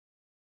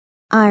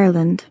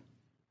Ireland,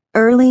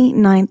 early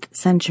 9th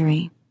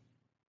century.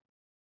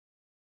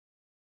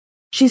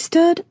 She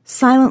stood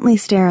silently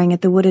staring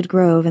at the wooded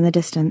grove in the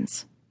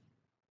distance.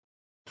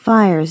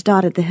 Fires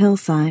dotted the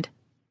hillside.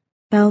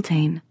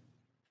 Beltane.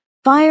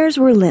 Fires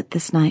were lit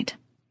this night.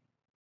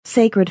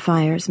 Sacred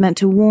fires meant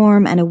to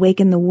warm and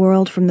awaken the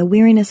world from the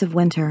weariness of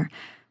winter,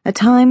 a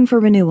time for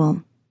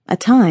renewal, a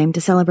time to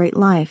celebrate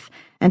life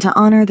and to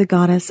honor the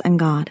goddess and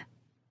god.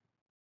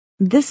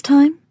 This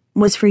time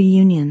was for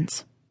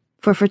unions,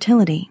 for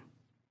fertility,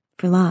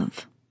 for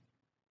love.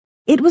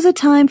 It was a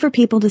time for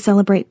people to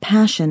celebrate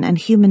passion and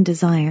human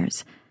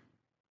desires.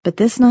 But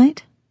this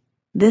night,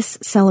 this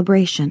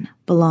celebration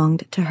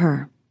belonged to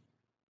her.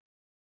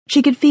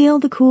 She could feel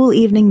the cool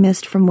evening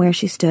mist from where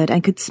she stood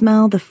and could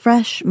smell the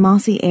fresh,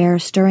 mossy air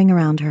stirring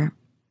around her.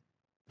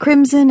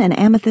 Crimson and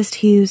amethyst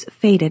hues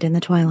faded in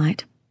the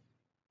twilight.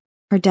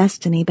 Her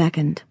destiny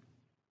beckoned.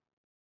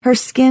 Her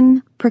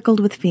skin prickled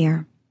with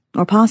fear,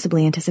 or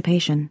possibly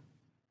anticipation.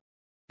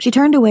 She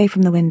turned away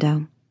from the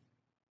window.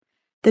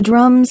 The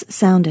drums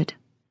sounded.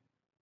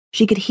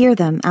 She could hear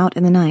them out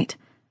in the night.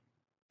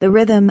 The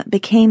rhythm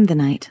became the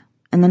night,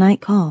 and the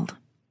night called.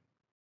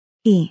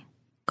 He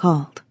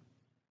called.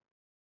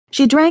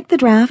 She drank the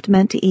draught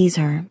meant to ease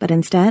her, but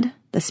instead,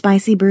 the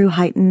spicy brew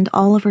heightened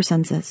all of her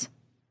senses.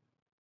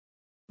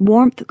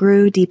 Warmth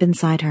grew deep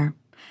inside her,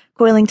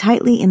 coiling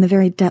tightly in the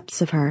very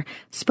depths of her,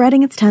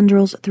 spreading its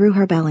tendrils through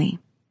her belly.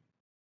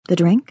 The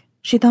drink,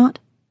 she thought,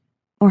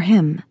 or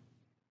him?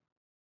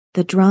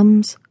 The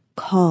drums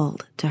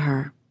called to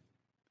her.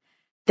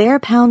 Their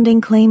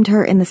pounding claimed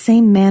her in the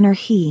same manner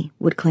he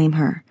would claim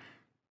her.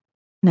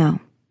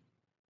 No,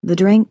 the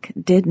drink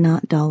did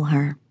not dull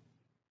her.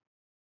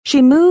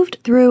 She moved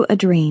through a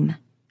dream,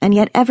 and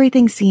yet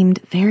everything seemed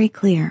very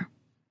clear.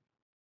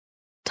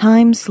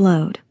 Time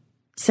slowed,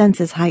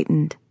 senses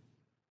heightened.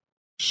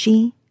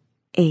 She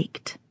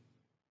ached.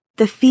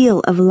 The feel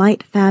of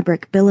light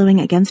fabric billowing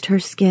against her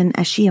skin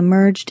as she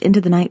emerged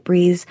into the night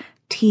breeze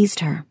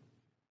teased her,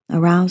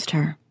 aroused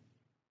her.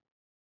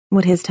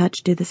 Would his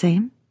touch do the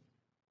same?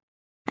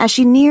 As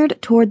she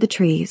neared toward the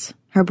trees,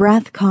 her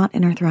breath caught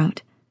in her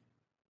throat.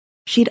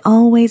 She'd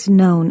always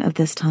known of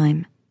this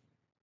time.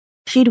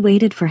 She'd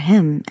waited for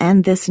him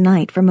and this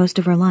night for most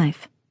of her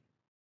life.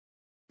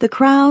 The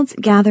crowds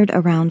gathered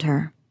around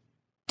her,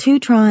 2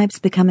 tribes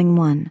becoming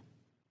one,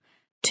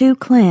 2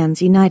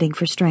 clans uniting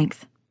for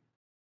strength.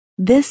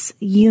 This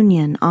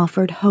union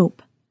offered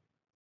hope,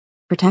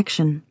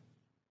 protection.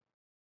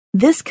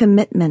 This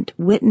commitment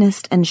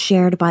witnessed and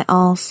shared by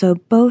all, so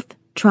both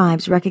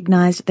tribes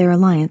recognized their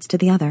alliance to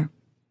the other.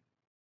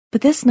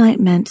 But this night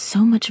meant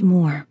so much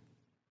more.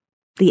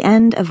 The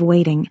end of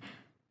waiting,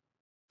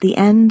 the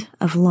end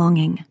of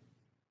longing.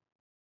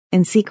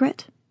 In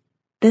secret,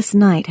 this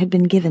night had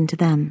been given to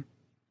them.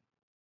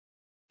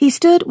 He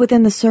stood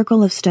within the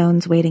circle of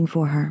stones waiting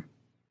for her,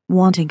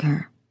 wanting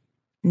her,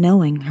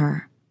 knowing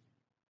her.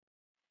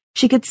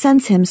 She could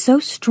sense him so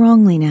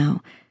strongly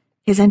now,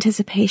 his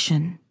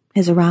anticipation,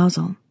 his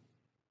arousal.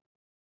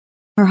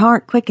 Her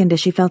heart quickened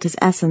as she felt his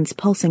essence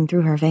pulsing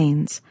through her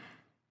veins.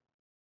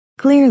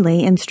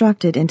 Clearly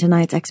instructed in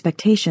tonight's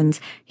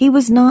expectations, he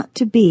was not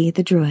to be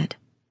the druid.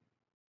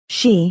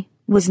 She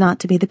was not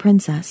to be the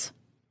princess.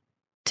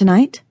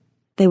 Tonight,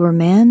 they were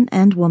man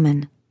and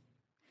woman.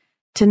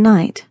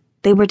 Tonight,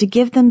 they were to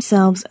give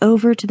themselves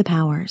over to the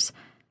powers.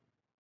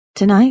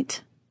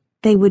 Tonight,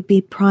 they would be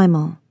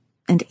primal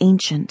and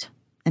ancient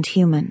and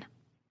human.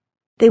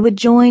 They would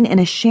join in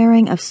a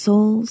sharing of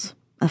souls,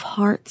 of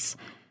hearts,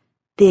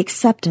 the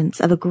acceptance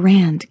of a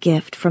grand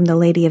gift from the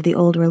lady of the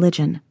old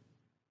religion,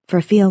 for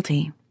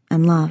fealty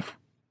and love.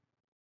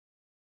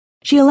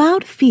 She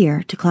allowed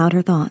fear to cloud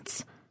her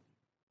thoughts.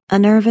 A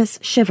nervous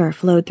shiver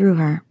flowed through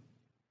her.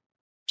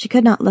 She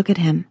could not look at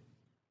him,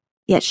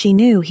 yet she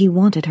knew he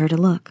wanted her to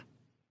look.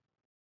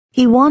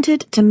 He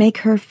wanted to make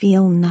her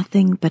feel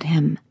nothing but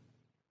him.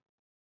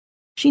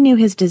 She knew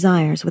his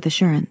desires with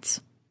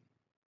assurance.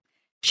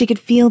 She could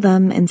feel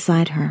them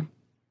inside her.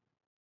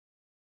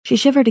 She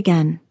shivered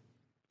again,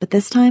 but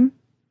this time,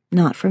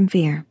 not from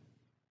fear.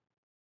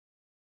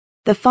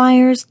 The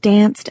fires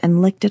danced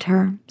and licked at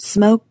her,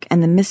 smoke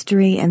and the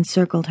mystery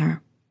encircled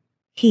her.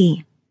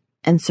 He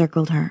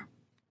encircled her.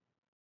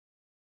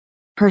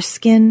 Her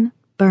skin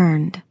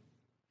burned.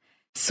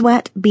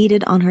 Sweat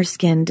beaded on her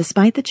skin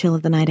despite the chill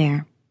of the night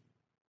air.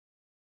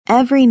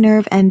 Every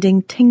nerve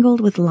ending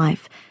tingled with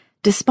life,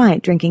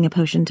 despite drinking a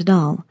potion to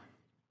dull.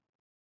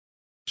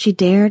 She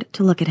dared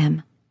to look at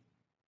him.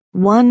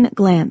 One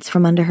glance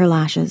from under her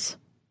lashes.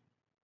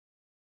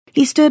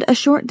 He stood a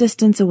short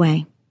distance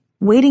away,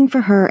 waiting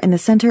for her in the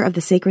center of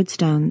the sacred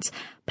stones,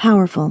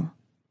 powerful,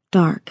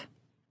 dark,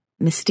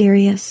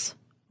 mysterious,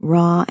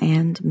 raw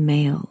and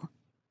male.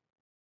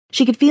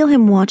 She could feel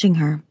him watching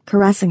her,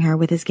 caressing her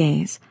with his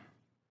gaze.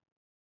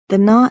 The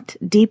knot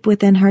deep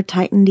within her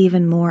tightened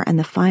even more, and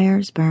the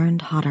fires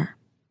burned hotter.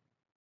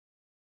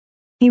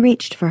 He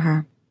reached for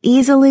her,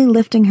 easily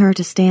lifting her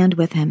to stand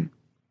with him.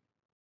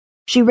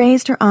 She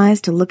raised her eyes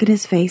to look at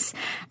his face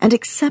and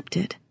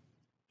accepted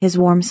his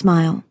warm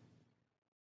smile.